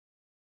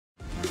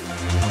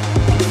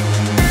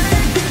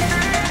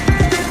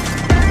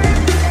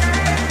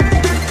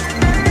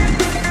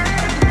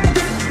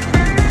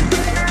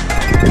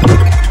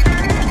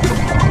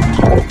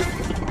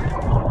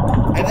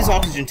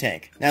oxygen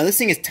tank. Now this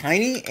thing is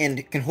tiny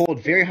and can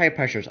hold very high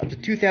pressures, up to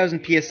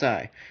 2,000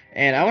 psi.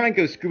 And I want to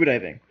go scuba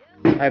diving.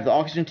 I have the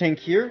oxygen tank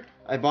here.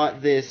 I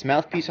bought this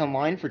mouthpiece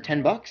online for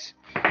 10 bucks.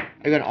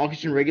 I got an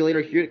oxygen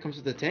regulator here that comes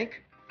with the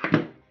tank.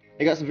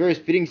 I got some various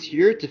fittings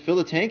here to fill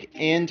the tank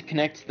and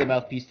connect the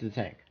mouthpiece to the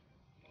tank.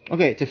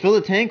 Okay, to fill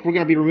the tank, we're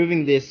going to be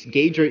removing this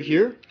gauge right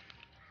here.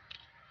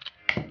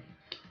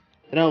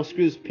 Then I'll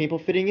screw this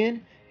paintball fitting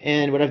in.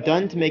 And what I've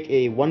done to make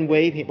a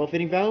one-way paintball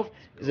fitting valve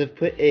is I've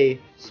put a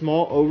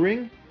small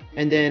O-ring,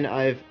 and then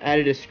I've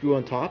added a screw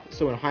on top,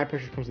 so when high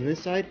pressure comes on this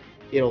side,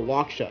 it'll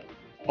lock shut.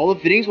 All the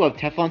fittings will have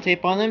Teflon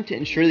tape on them to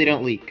ensure they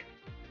don't leak.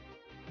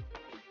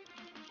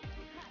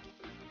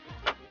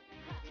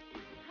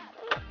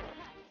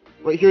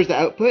 Right here's the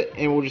output,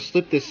 and we'll just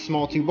slip this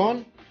small tube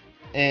on,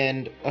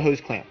 and a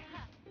hose clamp.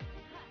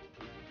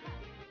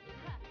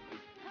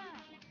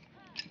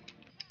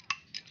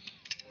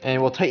 And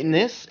we'll tighten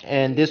this,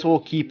 and this will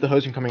keep the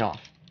hose from coming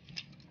off.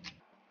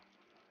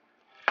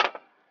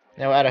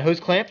 Now we'll add a hose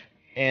clamp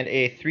and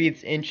a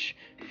 3/8 inch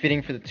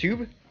fitting for the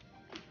tube.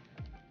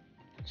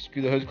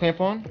 Screw the hose clamp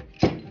on.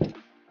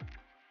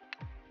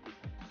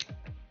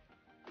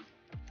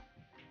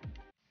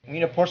 We need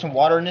to pour some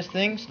water in this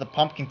thing so the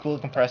pump can cool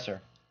the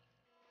compressor.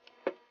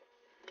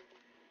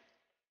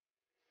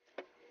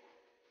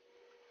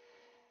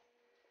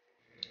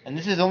 And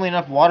this is only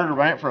enough water to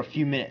run it for a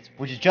few minutes,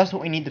 which is just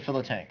what we need to fill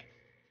the tank.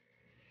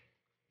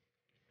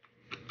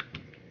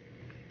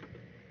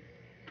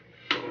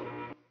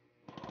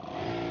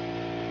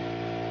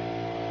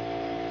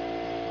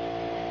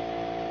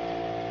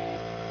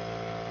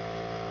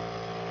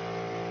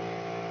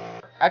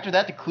 After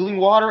that, the cooling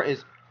water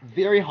is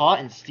very hot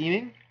and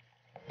steaming,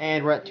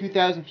 and we're at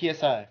 2,000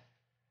 psi.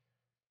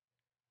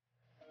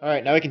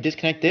 Alright, now we can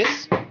disconnect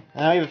this, and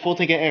now we have a full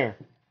tank of air.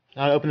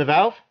 Now I open the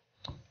valve,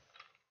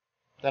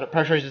 that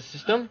pressurizes the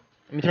system,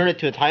 and we turn it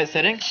to its highest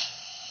setting,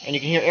 and you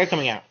can hear air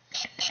coming out.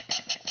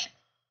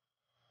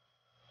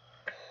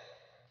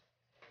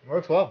 It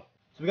works well.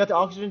 So we got the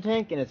oxygen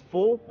tank, and it's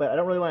full, but I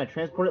don't really want to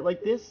transport it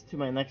like this to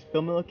my next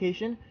filming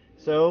location,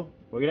 so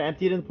we're going to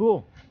empty it in the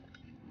pool.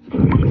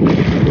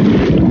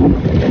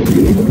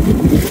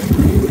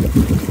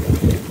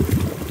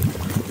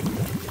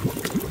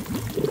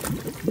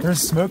 There's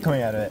smoke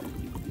coming out of it.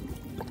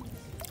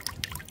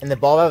 And the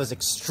ball valve is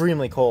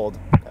extremely cold.